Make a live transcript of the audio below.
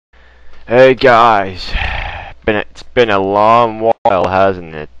Hey guys, it's been a long while,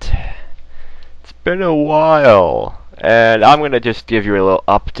 hasn't it? It's been a while, and I'm gonna just give you a little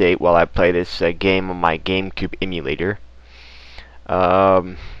update while I play this game on my GameCube emulator.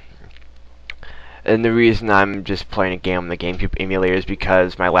 Um, and the reason I'm just playing a game on the GameCube emulator is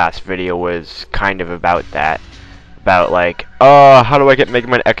because my last video was kind of about that, about like, how do I make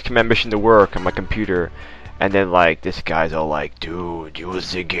my XCOM mission to work on my computer? And then like this guy's all like, dude,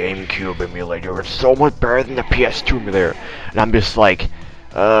 use the GameCube emulator. It's so much better than the PS2 emulator. And I'm just like,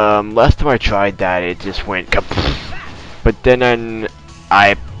 last time I tried that, it just went kaput. But then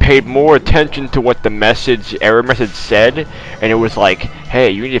I paid more attention to what the error message said, and it was like,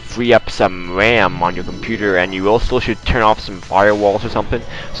 hey, you need to free up some RAM on your computer, and you also should turn off some firewalls or something.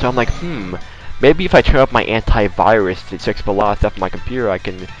 So I'm like, maybe if I turn off my antivirus to fix a lot of stuff on my computer, I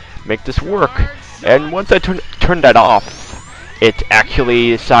can make this work. And once I turned that off, it actually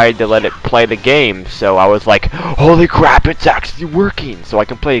decided to let it play the game. So I was like, holy crap, it's actually working! So I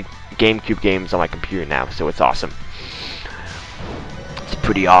can play GameCube games on my computer now, so it's awesome. It's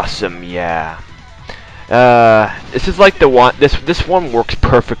pretty awesome, yeah. This is like the one, this one works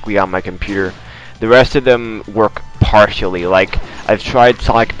perfectly on my computer. The rest of them work partially. Like, I've tried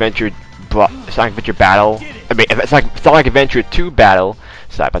Sonic Adventure Battle. I mean, it's like Sonic Adventure 2 Battle.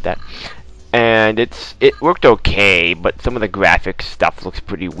 Sorry about that. And it worked okay, but some of the graphics stuff looks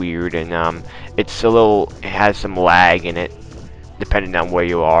pretty weird, and it has some lag in it, depending on where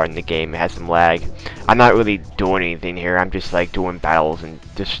you are in the game. It has some lag. I'm not really doing anything here. I'm just like doing battles and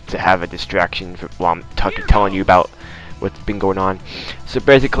just to have a distraction while I'm telling you about what's been going on. So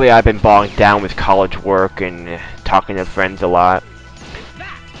basically, I've been bogged down with college work and talking to friends a lot.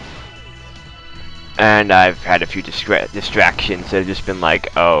 And I've had a few distractions that have just been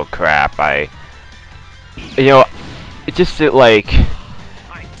like, oh crap, it's just that, like,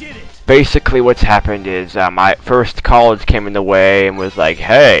 basically what's happened is, my first college came in the way and was like,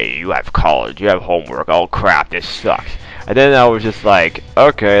 hey, you have college, you have homework, oh crap, this sucks. And then I was just like,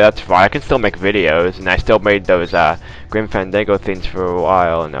 okay, that's fine, I can still make videos, and I still made those, Grim Fandango things for a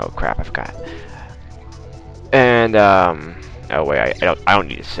while, and oh crap, I forgot. And, oh wait, I don't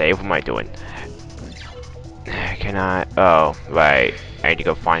need to save, what am I doing? Can I? Oh, right. I need to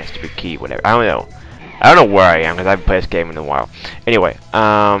go find a stupid key, whatever. I don't know. I don't know where I am, because I haven't played this game in a while. Anyway,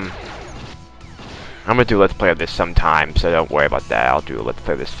 I'm gonna do a Let's Play of this sometime, so don't worry about that. I'll do a Let's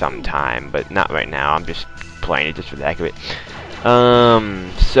Play of this sometime, but not right now. I'm just playing it just for the heck of it.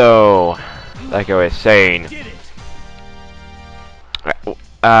 So, like I was saying, since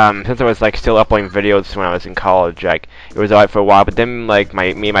I was like still uploading videos when I was in college, like it was alright for a while, but then like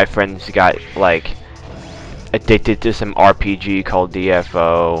me and my friends got like addicted to some RPG called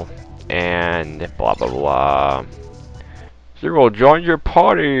DFO and blah blah blah. Zero, join your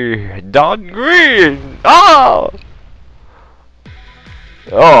party, Don Green. Oh,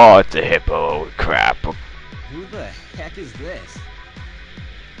 it's a hippo. Crap. Who the heck is this?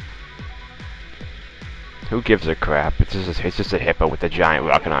 Who gives a crap? It's just a hippo with a giant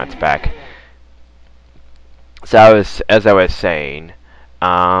rocket on its back. So as I was saying,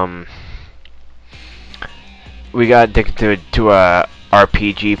 we got addicted to a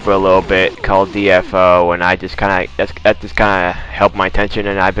RPG for a little bit called DFO, and I just kind of that just kind of helped my attention,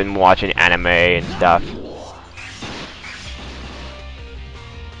 and I've been watching anime and stuff.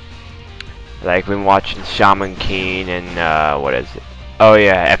 Like been watching Shaman King and what is it? Oh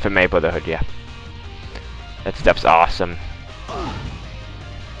yeah, FMA Brotherhood. Yeah, that stuff's awesome. I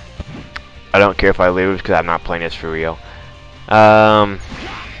don't care if I lose because I'm not playing this for real.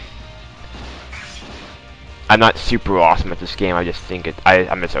 I'm not super awesome at this game. I just think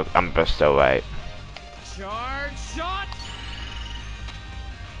I'm just so right. Charge shot.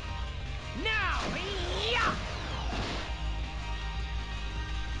 Now. Yeah.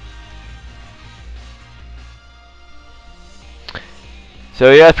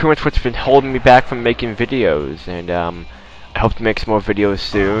 So yeah, that's pretty much what's been holding me back from making videos, and I hope to make some more videos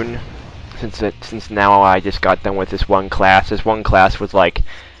soon. Since now I just got done with this one class. This one class was like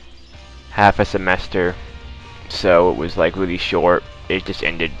half a semester. So it was like really short. It just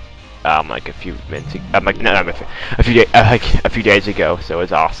ended like a few minutes. Like a few days ago. So it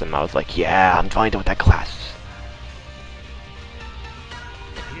was awesome. I was like, yeah, I'm finally done with that class.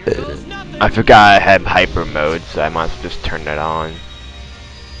 I forgot I had hyper mode, so I might as well just turn that on.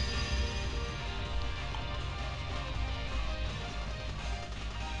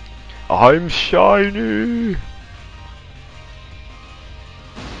 I'm shiny.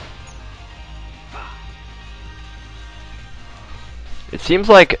 It seems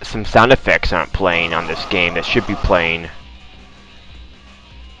like some sound effects aren't playing on this game that should be playing.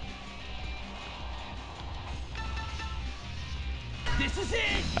 This is it.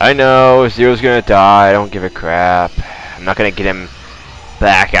 I know Zero's gonna die. I don't give a crap. I'm not gonna get him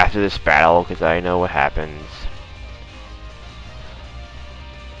back after this battle because I know what happens.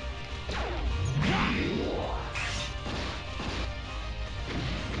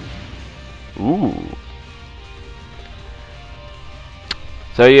 Ooh.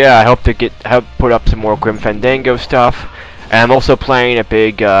 So yeah, I hope to put up some more Grim Fandango stuff, and I'm also playing a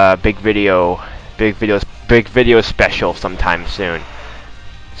big video special sometime soon.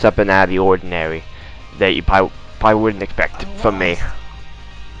 Something out of the ordinary that you probably wouldn't expect from me.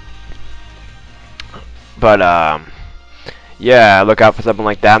 But yeah, look out for something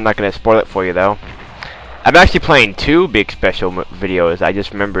like that. I'm not gonna spoil it for you though. I'm actually playing 2 big special videos. I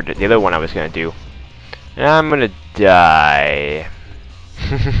just remembered the other one I was gonna do. And I'm gonna die.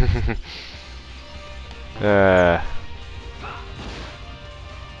 I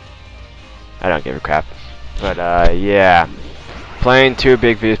don't give a crap. But yeah, playing 2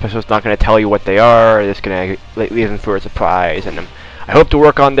 big video specials. Not gonna tell you what they are. Just gonna leave them for a surprise, and I hope to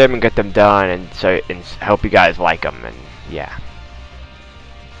work on them and get them done, and I hope you guys like them. And yeah.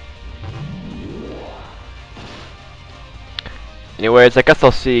 Anyways, I guess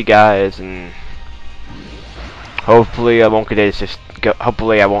I'll see you guys, and hopefully I won't get it.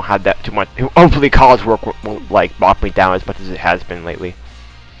 Hopefully I won't have that too much. Hopefully college work won't like bog me down as much as it has been lately,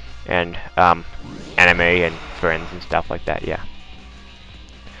 and anime and friends and stuff like that. Yeah.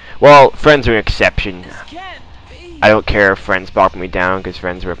 Well, friends are an exception. I don't care if friends bog me down because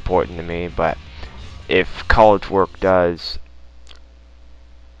friends are important to me. But if college work does,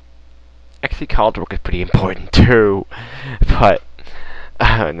 actually college work is pretty important too. But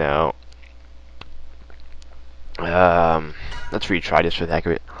I don't know. Let's retry this for the heck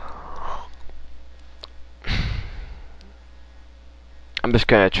of it. I'm just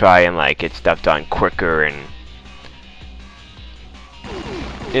gonna try and like get stuff done quicker and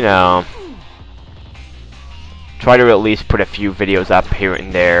you know, try to at least put a few videos up here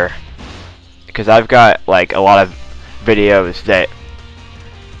and there, because I've got like a lot of videos that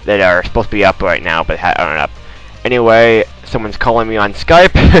are supposed to be up right now but aren't up. Anyway, someone's calling me on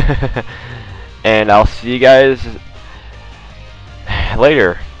Skype. And I'll see you guys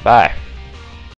later. Bye.